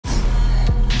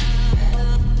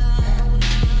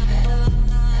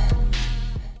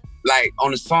like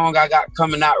on the song I got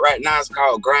coming out right now, it's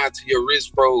called Grind Till Your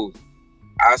Wrist Froze.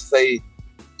 I say,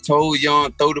 told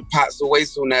Young, throw the pots away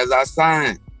soon as I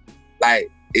sign. Like,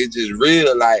 it's just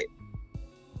real, like,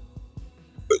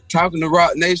 talking to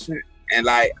Rock Nation, and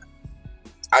like,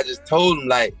 I just told him,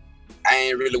 like, I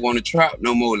ain't really want to trap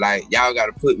no more. Like, y'all got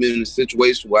to put me in a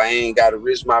situation where I ain't got to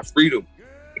risk my freedom.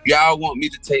 If y'all want me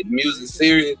to take the music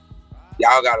serious,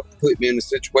 y'all got to put me in a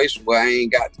situation where I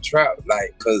ain't got to trap.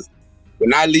 Like, because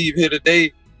when I leave here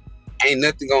today, ain't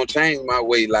nothing going to change my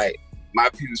way. Like, my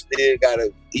people still got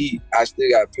to eat. I still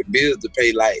got to pay bills to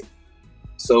pay. Like,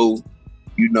 so,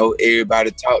 you know,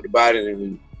 everybody talked about it,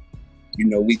 and, you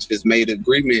know, we just made an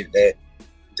agreement that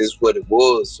this is what it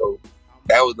was. So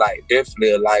that was like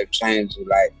definitely a life changer.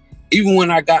 Like, even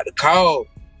when I got the call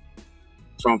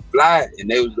from Fly, and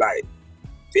they was like,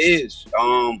 Fish,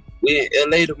 we in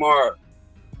LA tomorrow,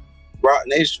 Rock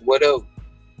Nation, whatever.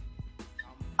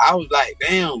 I was like,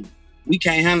 damn, we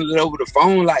can't handle it over the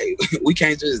phone. Like, we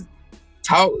can't just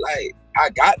talk. Like, I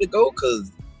got to go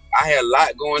because I had a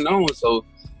lot going on. So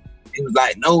he was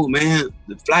like, no, man,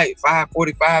 the flight,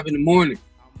 5:45 in the morning.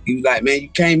 He was like, man, you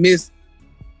can't miss it.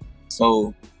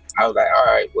 So I was like, all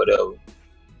right, whatever.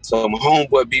 So my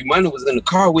homeboy B Money was in the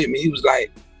car with me. He was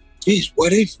like, Fish, boy,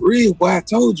 they for real. Boy, I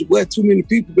told you, boy, too many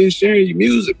people been sharing your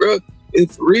music, bro.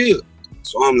 It's for real.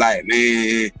 So I'm like,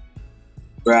 man,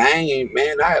 bro,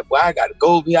 I got to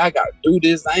go over here. I got to do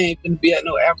this. I ain't finna be at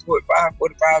no airport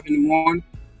 5:45 in the morning.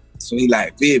 So he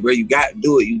like, Fish, bro, you got to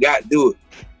do it. You got to do it.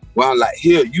 Well, I'm like,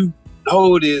 here, you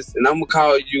hold this, and I'm going to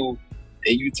call you,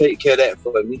 and you take care of that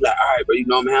for me. He like, all right, bro, you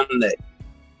know I'm handling that.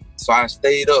 So I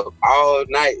stayed up all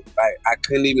night. Like, I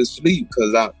couldn't even sleep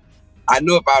because I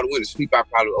knew if I would have went to sleep, I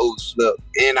probably overslept,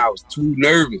 and I was too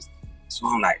nervous. So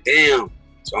I'm like, damn.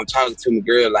 So I'm talking to my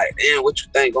girl like, damn, what you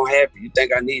think gonna happen? You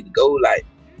think I need to go? Like,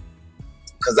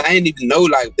 because I didn't even know,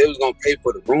 like, if they was gonna pay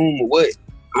for the room or what.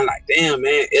 I'm like, damn,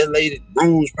 man, LA, the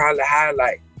room's probably high.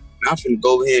 Like, I'm finna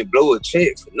go over here and blow a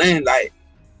check for nothing. Like,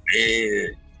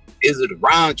 man, is it a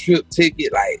round trip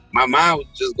ticket? Like, my mind was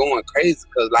just going crazy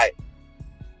because, like,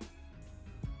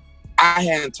 I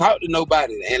hadn't talked to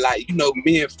nobody. And, like, you know,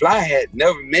 me and Fly had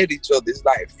never met each other. It's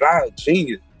like Fly a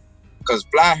genius because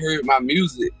Fly heard my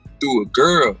music through a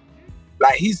girl.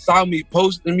 Like, he saw me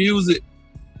posting music,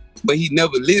 but he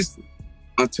never listened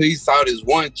until he saw this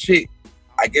one chick.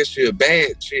 I guess she a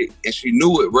bad chick, and she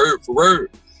knew it word for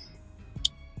word.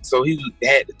 So he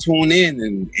had to tune in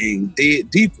and dig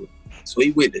deeper. So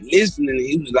he went to listening, and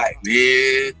he was like,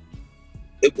 man,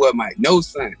 this boy might know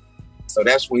something. So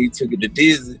that's when he took it to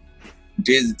Dizzy.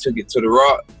 Dizzy took it to the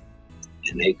Rock,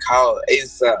 and they called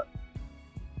ASAP.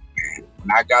 And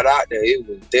when I got out there, it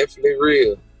was definitely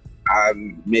real. I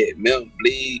met Milk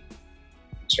Bleed,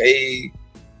 Jay,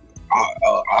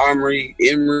 Armory,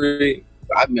 Emery.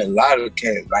 I met a lot of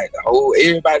cats. Like, the whole,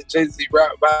 everybody Jay-Z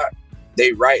rap about,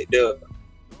 they right there.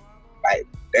 Like,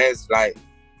 that's like,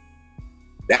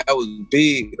 that was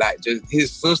big. Like, just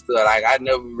his sister, like, I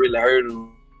never really heard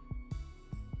him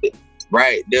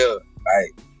right there.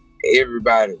 Like,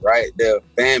 everybody right there,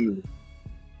 family.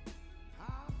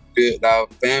 Built our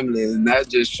family, and that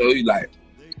just show you, like,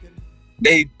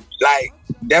 they, like,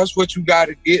 that's what you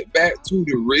gotta get back to,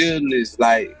 the realness,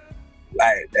 like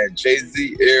that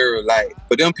Jay-Z era, like,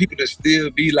 for them people to still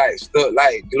be, like, stuck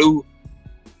like glue,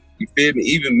 you feel me?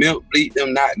 Even Milk Bleed,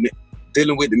 them not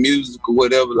dealing with the music or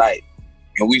whatever, like,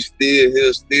 and we still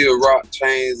here, still rock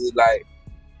chains, is like,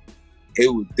 it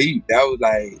was deep. That was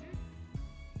like,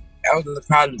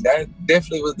 that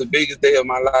definitely was the biggest day of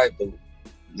my life, though.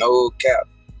 No cap.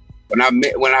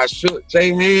 When I shook Jay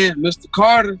hand, Mr.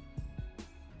 Carter,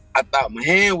 I thought my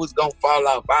hand was gonna fall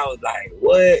off. I was like,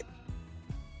 what?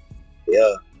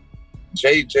 Yeah.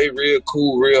 Jay real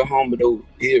cool, real humble though.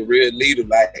 He a real leader.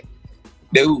 Like,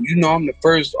 dude, you know I'm the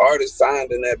first artist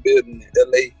signed in that building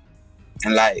in LA.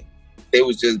 And like, they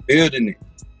was just building it.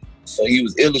 So he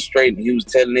was illustrating. He was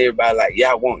telling everybody like,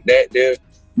 yeah, I want that there.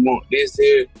 You want this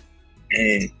here.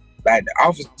 And like the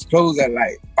office closed at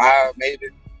like 5 maybe.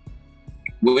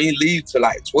 We didn't leave till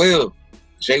like 12.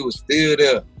 Jay was still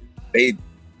there. They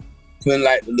putting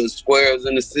like the little squares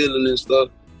in the ceiling and stuff.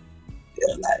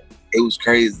 Yeah, like, it was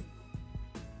crazy.